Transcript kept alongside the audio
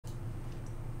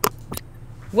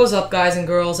What's up, guys and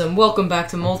girls, and welcome back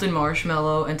to Molten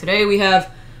Marshmallow. And today we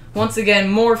have, once again,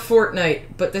 more Fortnite,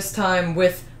 but this time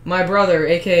with my brother,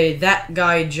 aka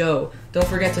ThatGuyJoe. Don't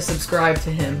forget to subscribe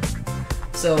to him.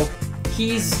 So,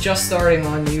 he's just starting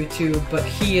on YouTube, but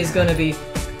he's gonna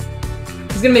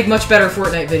make much better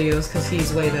Fortnite videos, because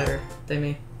he's way better than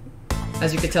me.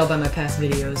 As you could tell by my past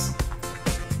videos.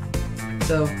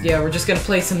 So, yeah, we're just gonna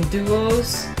play some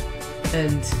duos,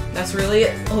 and that's really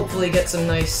it. Hopefully get some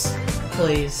nice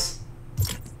plays.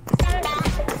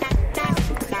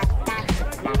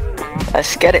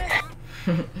 Let's get it.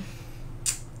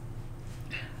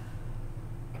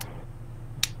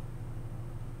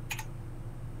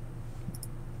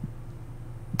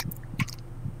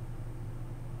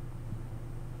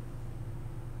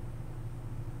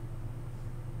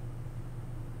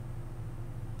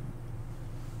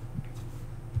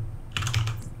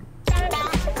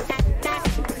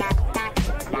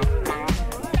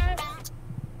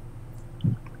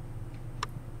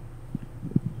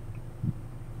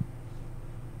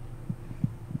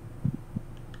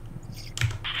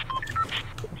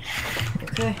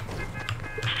 Okay.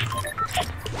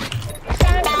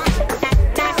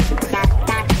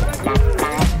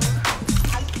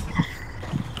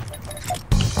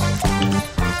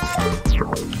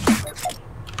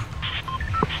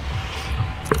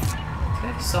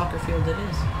 Okay, soccer field it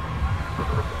is.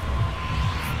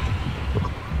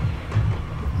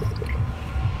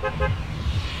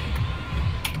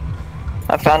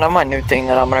 I found out my new thing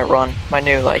that I'm gonna run. My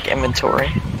new inventory.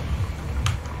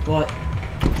 What?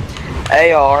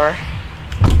 AR,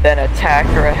 then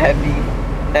attacker, a heavy,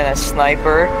 then a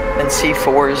sniper, then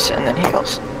C4s, and then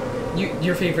heals.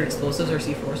 Your favorite explosives are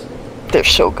C4s? They're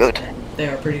so good. They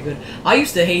are pretty good. I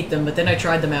used to hate them, but then I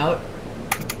tried them out.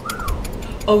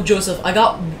 Oh, Joseph,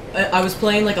 I was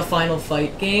playing like a Final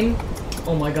Fight game.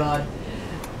 Oh my god.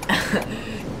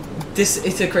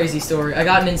 It's a crazy story. I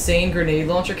got an insane grenade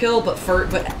launcher kill, but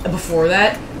before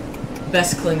that,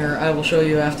 best clinger. I will show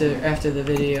you after the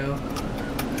video.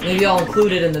 Maybe I'll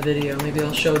include it in the video. Maybe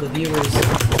I'll show the viewers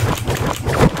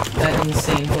that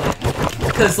insane play.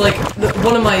 Because,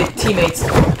 one of my teammates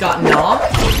got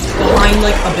knocked behind,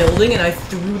 a building, and I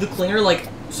threw the clinger,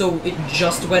 so it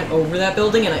just went over that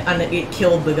building, and it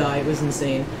killed the guy. It was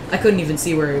insane. I couldn't even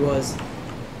see where he was.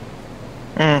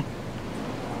 I'm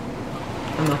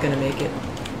not gonna make it.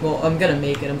 Well, I'm gonna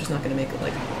make it. I'm just not gonna make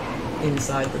it,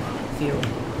 inside the field.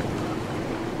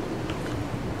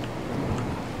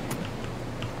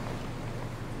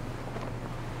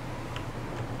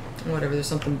 Whatever, there's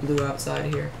something blue outside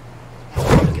here.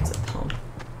 I think it's a pump.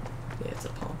 Yeah, it's a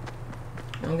pump.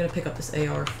 Now I'm gonna pick up this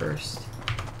AR first.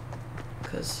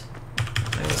 Because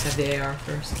I always have the AR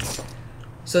first.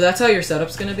 So that's how your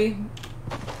setup's gonna be?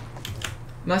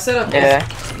 My setup is...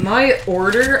 My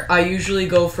order, I usually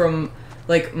go from,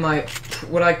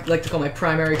 what I like to call my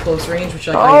primary close range, which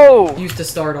I used to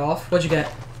start off. What'd you get?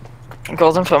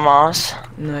 Golden FAMAS.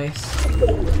 Nice.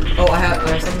 Oh, I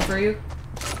have something for you?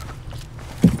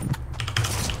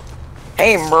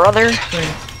 Hey, brother. I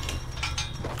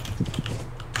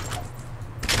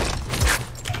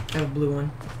have a blue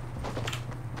one.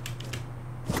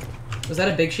 Was that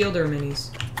a big shield or a minis?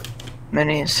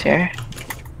 Minis here.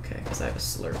 Okay, because I have a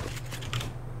slurp.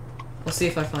 I'll see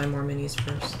if I find more minis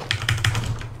first.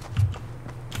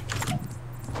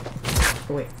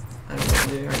 Oh wait, I don't know what I'm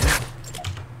doing right now.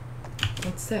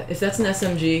 What's that? If that's an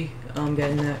SMG, I'm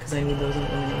getting that because I need those in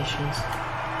eliminations.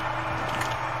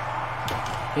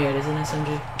 Yeah, it is an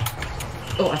SMG.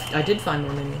 Oh, I did find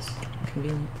more minis.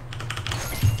 Convenient.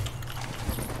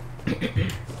 Let me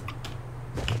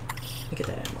get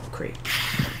that ammo crate.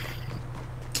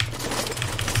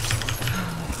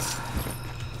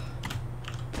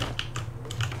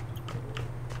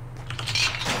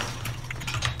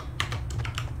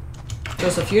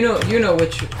 Joseph, you know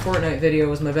which Fortnite video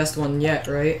was my best one yet,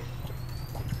 right?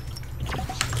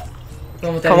 The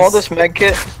one with that Come on, this med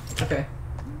kit. Okay.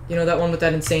 You know that one with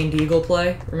that insane deagle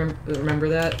play? Remember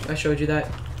that? I showed you that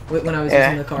when I was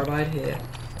using the carbide? Yeah.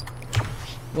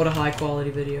 What a high quality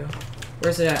video.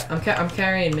 Where's it at? I'm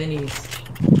carrying minis.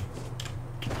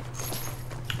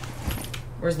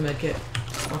 Where's the med kit?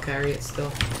 I'll carry it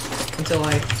still. Until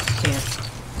I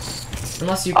can't.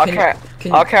 Unless you can...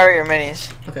 I'll carry your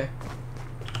minis. Okay.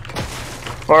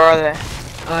 Where are they?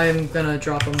 I'm gonna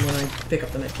drop them when I pick up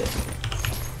the med kit.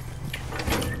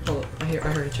 Hold up. I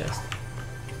heard a chest.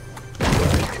 I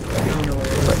don't know where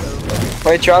it is though.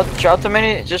 Wait, drop the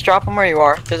mini. Just drop them where you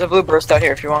are. There's a blue burst out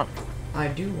here if you want. I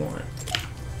do want.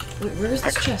 Wait, where is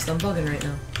this chest? I'm bugging right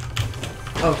now.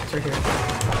 Oh, it's right here.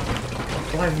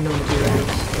 Oh, I have no materials.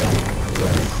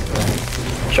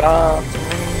 Drop.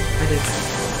 I did.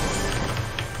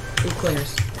 Ooh,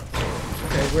 clingers.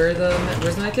 Okay, where's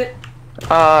the med kit?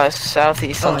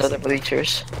 Southeast under the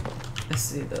bleachers. I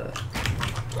see the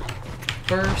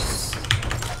first.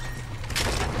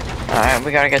 Alright,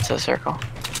 we gotta get to the circle.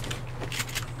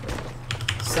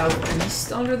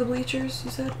 Southeast under the bleachers,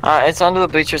 you said? It's under the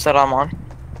bleachers that I'm on.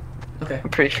 Okay. I'm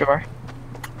pretty sure.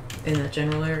 In that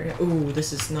general area? Ooh,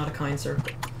 this is not a kind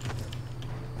circle.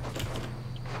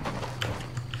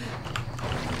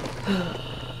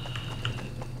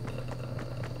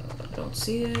 Don't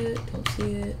see it, don't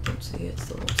see it, don't see it,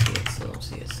 still don't see it, still don't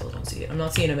see it, still don't see it. I'm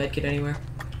not seeing a medkit anywhere.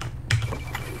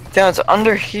 Damn, it's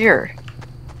under here.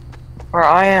 Where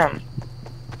I am.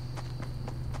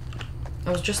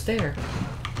 I was just there.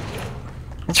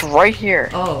 It's right here.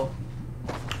 Oh.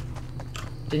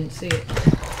 Didn't see it.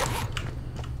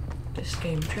 This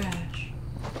game trash.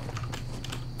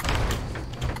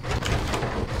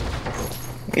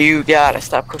 You gotta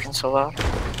stop clicking so loud.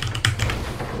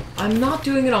 I'm not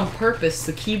doing it on purpose.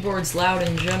 The keyboard's loud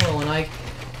in general, and I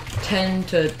tend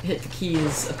to hit the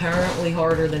keys apparently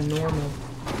harder than normal.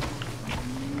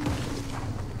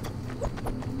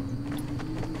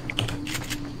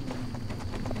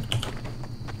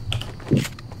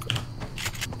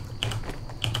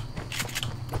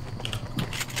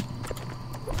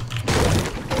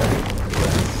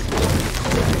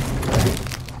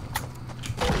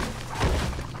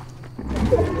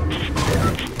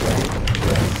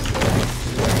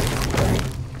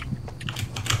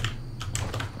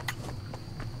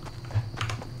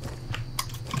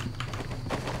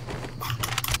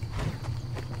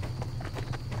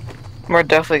 We're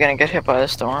definitely gonna get hit by the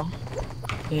storm.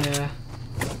 Yeah.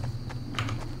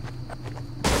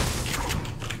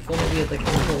 If only we had like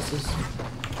impulses.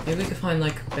 Maybe we could find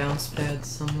like bounce pads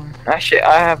somewhere. Actually,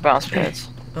 I have bounce pads.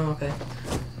 Oh, okay.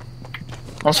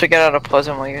 Once we get out of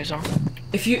Pleasant, we'll use them.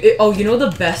 If you, oh, you know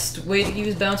the best way to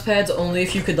use bounce pads? Only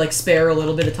if you could like spare a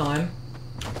little bit of time.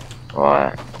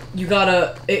 What? You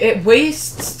gotta, it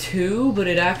wastes 2, but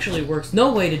it actually works.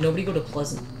 No way, did nobody go to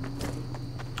Pleasant?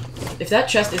 If that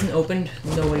chest isn't opened,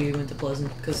 nobody went to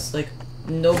Pleasant, because, like,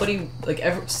 nobody, like,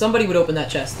 somebody would open that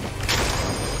chest.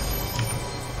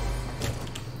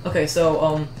 Okay,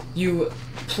 so, you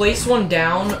place one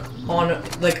down on,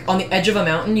 like, on the edge of a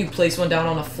mountain, you place one down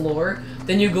on a floor,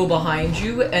 then you go behind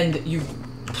you, and you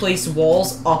place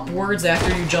walls upwards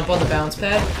after you jump on the bounce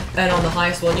pad, and on the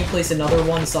highest one, you place another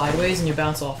one sideways, and you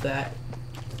bounce off that.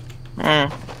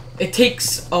 It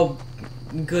takes a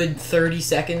good 30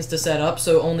 seconds to set up,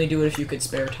 so only do it if you could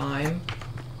spare time.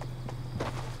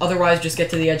 Otherwise, just get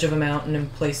to the edge of a mountain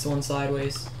and place one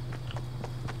sideways.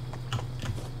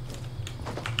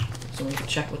 So we can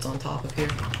check what's on top of here.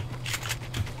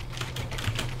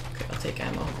 Okay, I'll take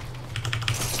ammo.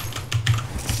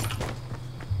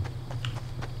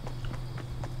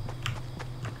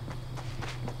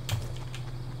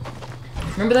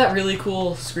 Remember that really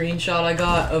cool screenshot I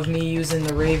got of me using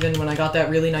the Raven when I got that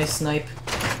really nice snipe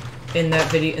in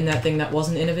that video, in that thing that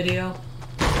wasn't in a video?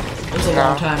 It was a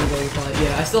long time ago, you probably.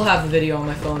 Yeah, I still have the video on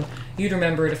my phone. You'd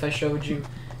remember it if I showed you.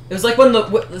 It was like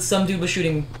when some dude was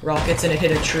shooting rockets and it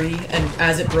hit a tree, and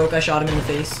as it broke, I shot him in the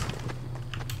face.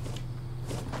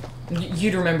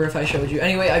 You'd remember if I showed you.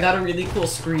 Anyway, I got a really cool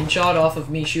screenshot off of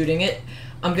me shooting it.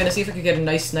 I'm gonna see if I could get a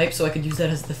nice snipe so I could use that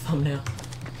as the thumbnail.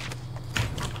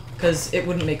 Because it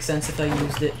wouldn't make sense if I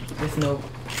used it with no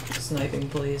sniping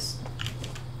plays.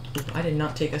 Ooh, I did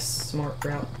not take a smart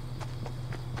route.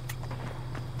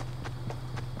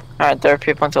 Alright, there are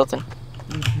people on Tilton.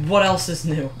 What else is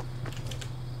new?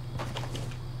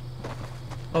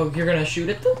 Oh, you're gonna shoot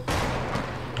at them?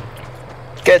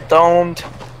 Get domed.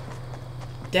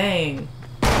 Dang.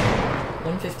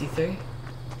 153.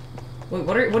 Wait,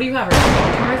 what do you have? A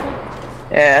hunting rifle?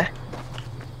 Yeah.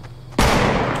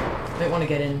 Might want to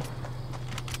get in.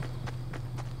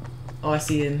 Oh, I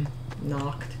see him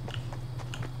knocked.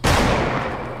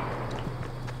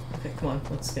 Okay, come on,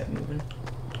 let's get moving.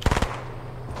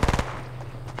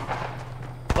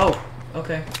 Oh,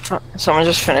 okay. Someone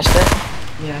just finished it?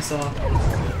 Yeah, I saw.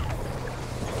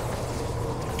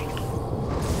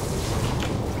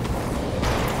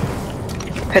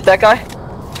 Hit that guy?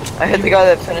 I hit the guy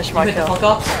that finished my hit kill. the fuck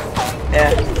up?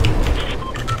 Yeah.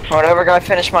 Whatever guy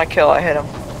finished my kill, I hit him.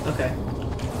 Okay.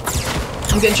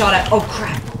 I'm getting shot at. Oh,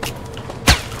 crap.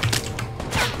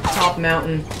 Top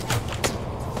mountain.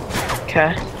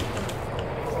 Okay.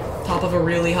 Top of a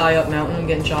really high up mountain I'm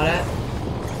getting shot at.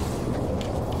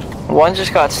 One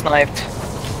just got sniped.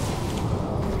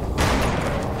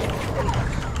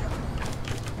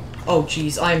 Oh,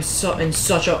 jeez. I am in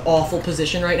such an awful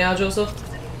position right now, Joseph.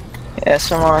 Yeah,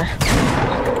 so am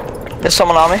I. There's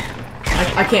someone on me.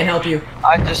 I can't help you.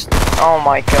 I just Oh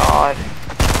my god.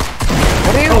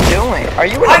 What are you doing? Are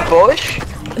you in a bush?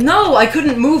 No, I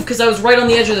couldn't move because I was right on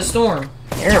the edge of the storm.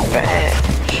 You're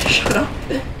bad. Shut up.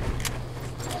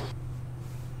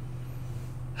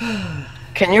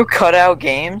 Can you cut out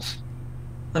games?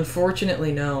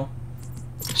 Unfortunately, no.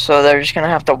 So they're just gonna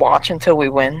have to watch until we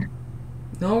win?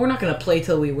 No, we're not gonna play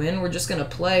till we win. We're just gonna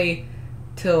play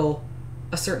till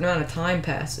a certain amount of time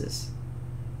passes.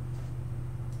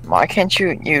 Why can't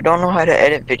you don't know how to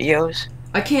edit videos?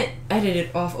 I can't edit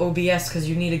it off OBS because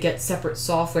you need to get separate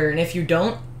software, and if you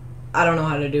don't, I don't know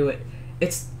how to do it.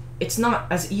 It's not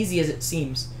as easy as it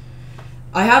seems.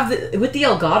 I have with the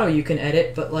Elgato you can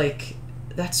edit, but like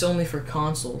that's only for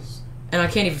consoles, and I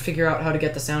can't even figure out how to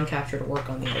get the sound capture to work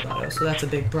on the Elgato, so that's a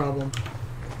big problem.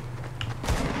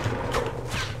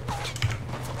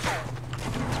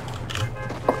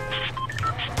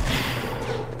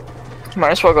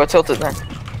 Might as well go tilted then.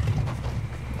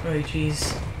 Oh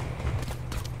jeez.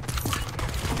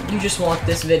 You just want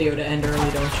this video to end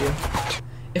early, don't you?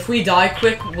 If we die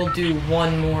quick, we'll do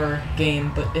one more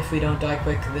game, but if we don't die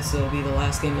quick, this will be the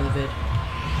last game of the vid.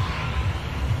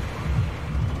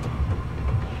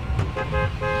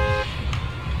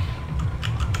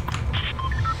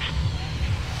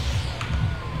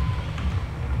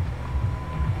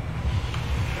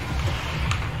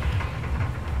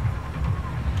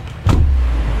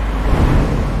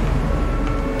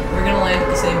 We're gonna land at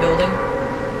the same building.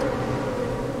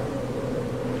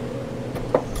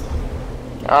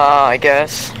 I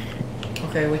guess.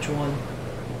 Okay, which one?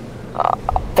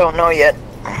 Don't know yet.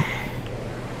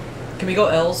 Can we go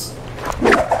L's?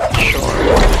 Sure.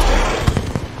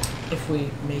 If we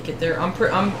make it there. I'm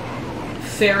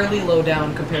fairly low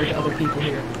down compared to other people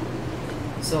here.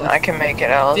 So I can make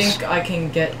it I else. think I can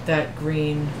get that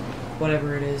green,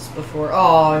 whatever it is, before.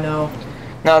 Oh no.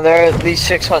 No, there are at least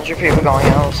 600 people going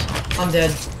else. I'm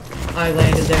dead. I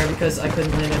landed there because I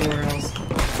couldn't land anywhere else.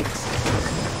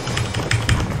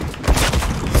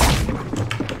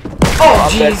 Oh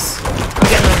jeez. I'm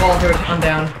getting revolvered. I'm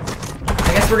down.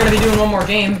 I guess we're gonna be doing one more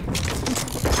game.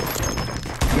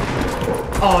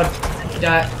 Oh,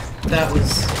 that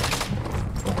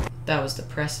was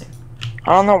depressing.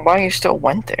 I don't know why you still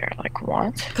went there. Like,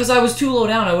 what? Because I was too low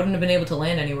down, I wouldn't have been able to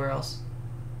land anywhere else.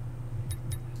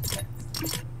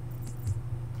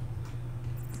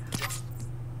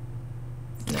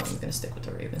 No, I'm gonna stick with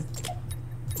the Raven.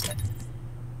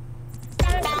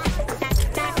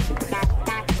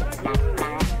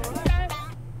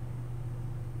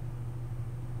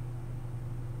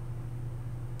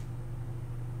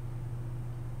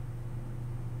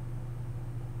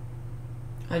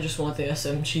 I just want the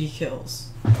SMG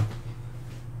kills.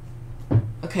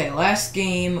 Okay, last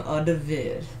game of the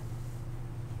vid.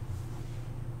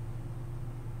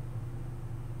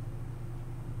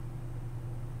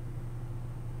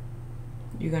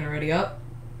 You gonna ready up?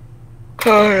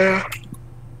 Oh yeah.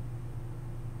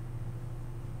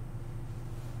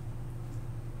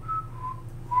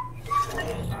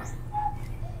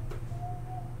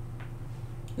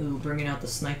 Ooh, bringing out the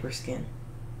sniper skin.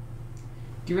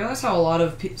 Do you realize how a lot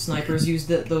of snipers use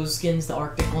those skins, the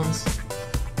Arctic ones?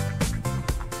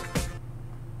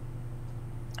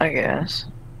 I guess.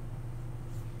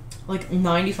 Like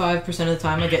 95% of the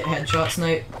time I get headshot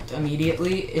sniped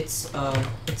immediately, it's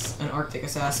an Arctic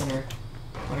assassin or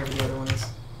whatever the other one is.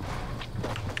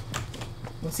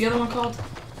 What's the other one called?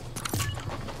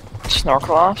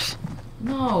 Snorkel offs?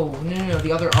 No,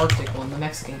 the other Arctic one, the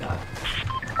Mexican guy.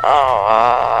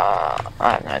 Oh,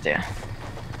 I have no idea.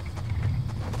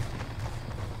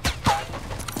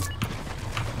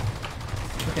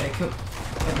 Okay,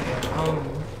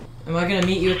 am I gonna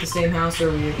meet you at the same house, or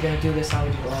are we gonna do this how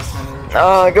we did last time?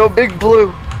 Go Big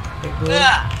Blue. Big Blue?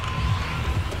 I'm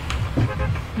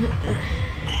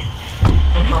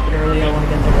hopping early, I wanna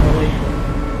get there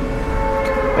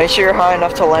early. Make sure you're high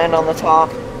enough to land on the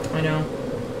top. I know.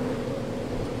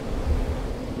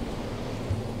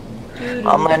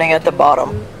 I'm landing at the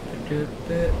bottom.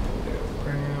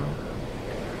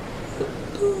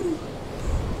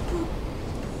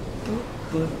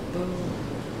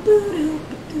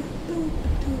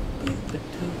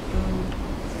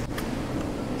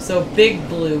 So Big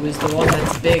Blue is the one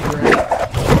that's big, right?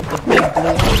 The big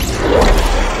blue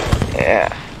one? Yeah.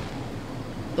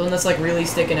 The one that's like really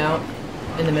sticking out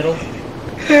in the middle?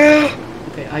 Yeah.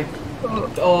 Okay,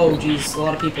 oh jeez, a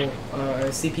lot of people.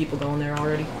 I see people going there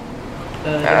already.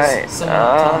 Alright, someone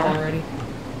up top already.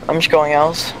 I'm just going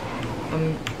else.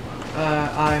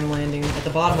 I'm landing at the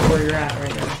bottom of where you're at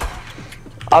right now.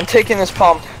 I'm taking this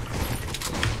pump.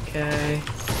 Okay.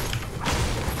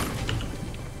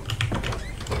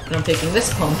 And I'm taking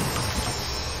this pump.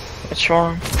 Which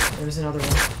one? There's another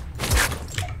one.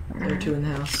 There are two in the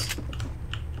house.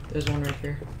 There's one right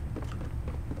here.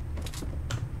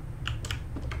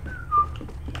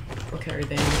 I'll carry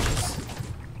bandages.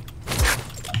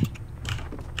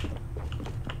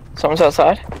 Someone's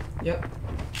outside? Yep.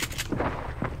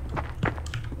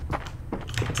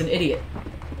 It's an idiot.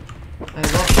 I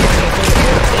love shooting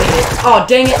an idiot. Oh,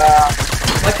 dang it!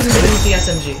 Why couldn't we use the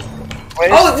SMG?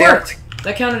 Oh, it worked!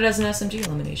 That counted as an SMG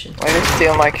elimination. Way to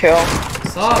steal my kill.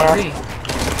 Sorry.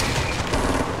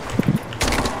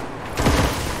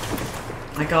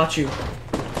 I got you.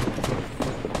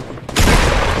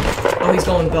 Oh, he's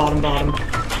going bottom.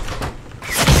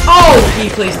 Oh! He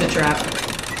placed the trap.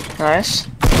 Nice.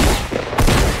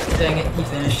 Dang it, he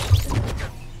finished.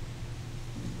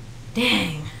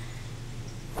 Dang.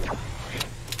 I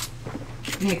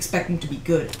didn't expect him to be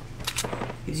good.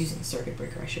 He was using the circuit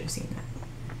breaker, I should have seen that.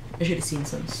 I should have seen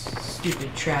some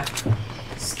stupid trap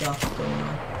stuff going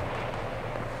on.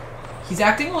 He's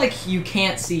acting like you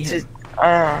can't see him.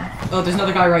 Oh, there's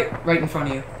another guy right in front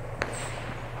of you.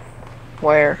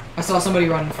 Where? I saw somebody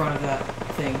run in front of that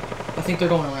thing. I think they're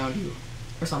going around you.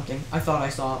 Or something. I thought I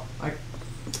saw. I'm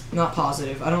not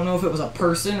positive. I don't know if it was a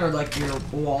person or like your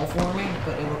wall forming,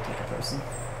 but it looked like a person.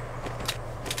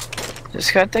 This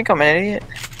guy think I'm an idiot?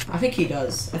 I think he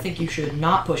does. I think you should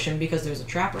not push him because there's a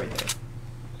trap right there.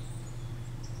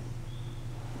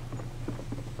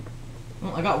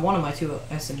 Well, I got one of my 2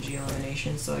 SMG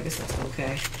eliminations, so I guess that's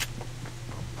okay.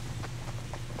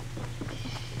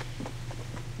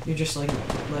 You're just like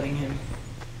letting him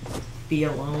be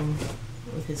alone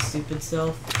with his stupid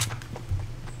self.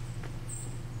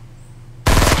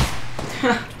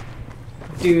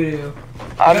 Doo-doo.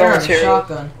 I better have a volunteer.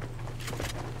 shotgun.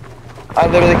 I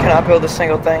literally cannot build a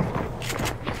single thing.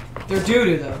 They're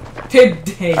doo-doo though.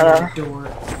 Hey,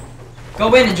 door.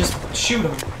 Go in and just shoot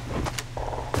them.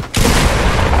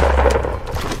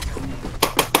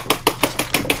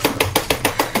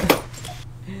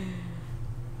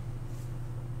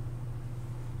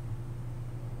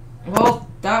 Well,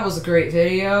 that was a great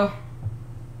video.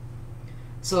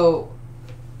 So,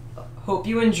 hope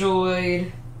you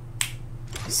enjoyed.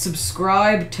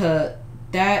 Subscribe to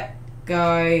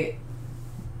ThatGuyJoe.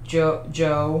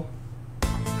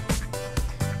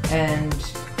 And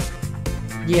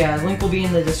yeah, link will be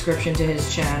in the description to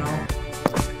his channel.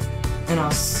 And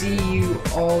I'll see you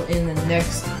all in the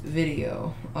next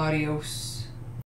video. Adios.